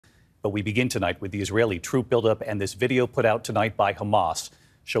But we begin tonight with the Israeli troop buildup and this video put out tonight by Hamas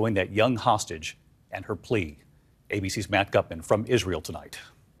showing that young hostage and her plea. ABC's Matt Gutman from Israel tonight.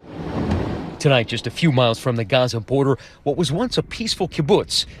 Tonight, just a few miles from the Gaza border, what was once a peaceful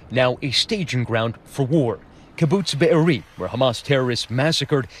kibbutz, now a staging ground for war. Kibbutz Be'eri, where Hamas terrorists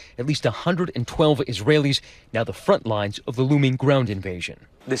massacred at least 112 Israelis, now the front lines of the looming ground invasion.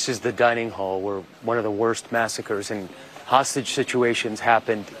 This is the dining hall where one of the worst massacres and hostage situations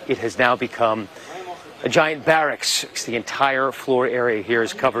happened. It has now become a giant barracks. The entire floor area here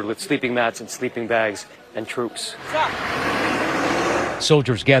is covered with sleeping mats and sleeping bags and troops.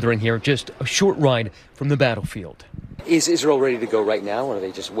 Soldiers gathering here just a short ride from the battlefield. Is Israel ready to go right now, or are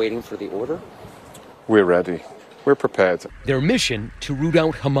they just waiting for the order? We're ready. We're prepared. Their mission to root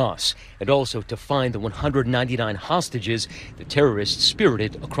out Hamas and also to find the 199 hostages the terrorists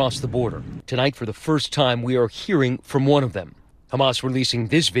spirited across the border. Tonight, for the first time, we are hearing from one of them. Hamas releasing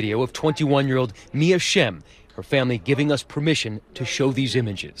this video of 21-year-old Mia Shem, her family giving us permission to show these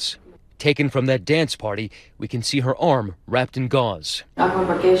images. Taken from that dance party, we can see her arm wrapped in gauze. I'm on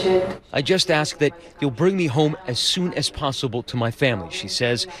vacation. I just ask that you'll bring me home as soon as possible to my family, she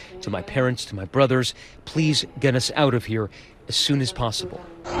says, to my parents, to my brothers. Please get us out of here as soon as possible.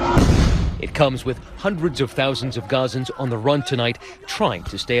 It comes with hundreds of thousands of Gazans on the run tonight, trying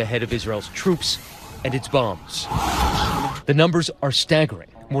to stay ahead of Israel's troops and its bombs. The numbers are staggering.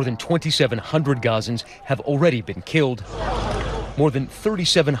 More than 2,700 Gazans have already been killed. More than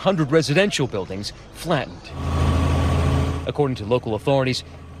 3,700 residential buildings flattened. According to local authorities,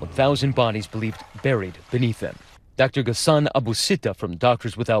 1,000 bodies believed buried beneath them. Dr. Ghassan Abu Sitta from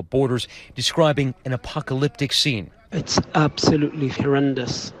Doctors Without Borders describing an apocalyptic scene. It's absolutely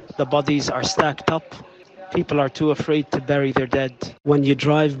horrendous. The bodies are stacked up. People are too afraid to bury their dead. When you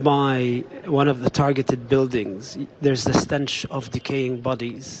drive by one of the targeted buildings, there's the stench of decaying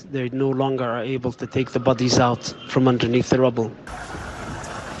bodies. They no longer are able to take the bodies out from underneath the rubble.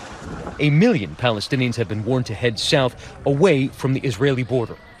 1 million Palestinians have been warned to head south away from the Israeli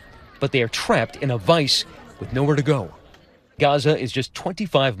border. But they are trapped in a vice with nowhere to go. Gaza is just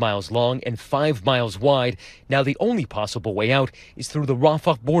 25 miles long and 5 miles wide. Now the only possible way out is through the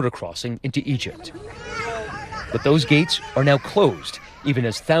Rafah border crossing into Egypt. But those gates are now closed, even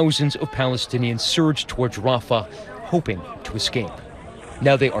as thousands of Palestinians surge towards Rafah, hoping to escape.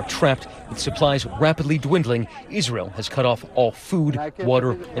 Now they are trapped with supplies rapidly dwindling. Israel has cut off all food,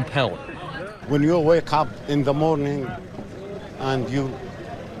 water, and power. When you wake up in the morning and you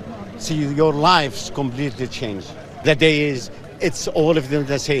see your lives completely change, the day it's all of them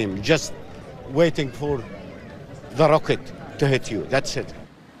the same, just waiting for the rocket to hit you. That's it.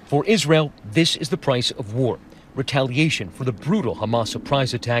 For Israel, this is the price of war. Retaliation for the brutal Hamas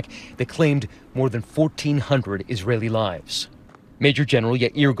surprise attack that claimed more than 1,400 Israeli lives. Major General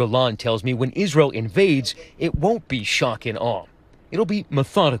Yair Golan tells me when Israel invades, it won't be shock and awe. It'll be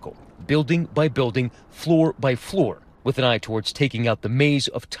methodical, building by building, floor by floor, with an eye towards taking out the maze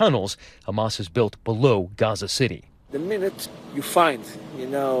of tunnels Hamas has built below Gaza City. The minute you find,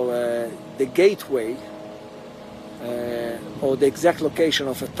 the gateway or the exact location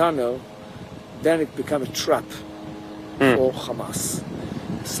of a tunnel, then it becomes a trap for Hamas.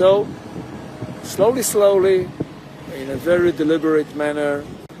 So, slowly, in a very deliberate manner,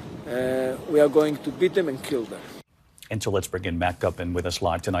 we are going to beat them and kill them. And so let's bring in Matt Gutman with us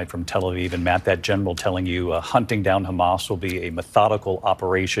live tonight from Tel Aviv. And Matt, that general telling you hunting down Hamas will be a methodical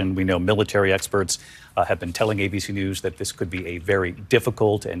operation. We know military experts have been telling ABC News that this could be a very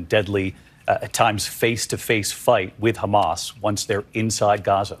difficult and deadly, at times face-to-face fight with Hamas once they're inside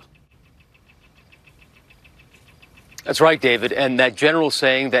Gaza. That's right, David. And that general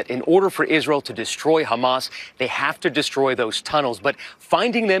saying that in order for Israel to destroy Hamas, they have to destroy those tunnels. But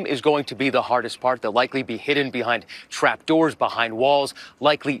finding them is going to be the hardest part. They'll likely be hidden behind trap doors, behind walls,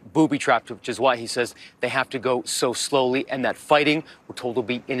 likely booby-trapped, which is why he says they have to go so slowly. And that fighting, we're told, will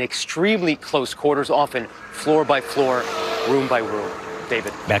be in extremely close quarters, often floor by floor, room by room.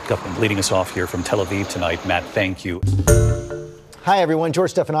 David. Matt Gutman leading us off here from Tel Aviv tonight. Matt, thank you. Hi, everyone.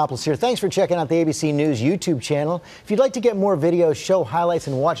 George Stephanopoulos here. Thanks for checking out the ABC News YouTube channel. If you'd like to get more videos, show highlights,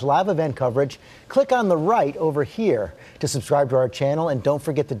 and watch live event coverage, click on the right over here to subscribe to our channel. And don't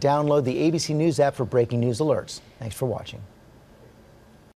forget to download the ABC News app for breaking news alerts. Thanks for watching.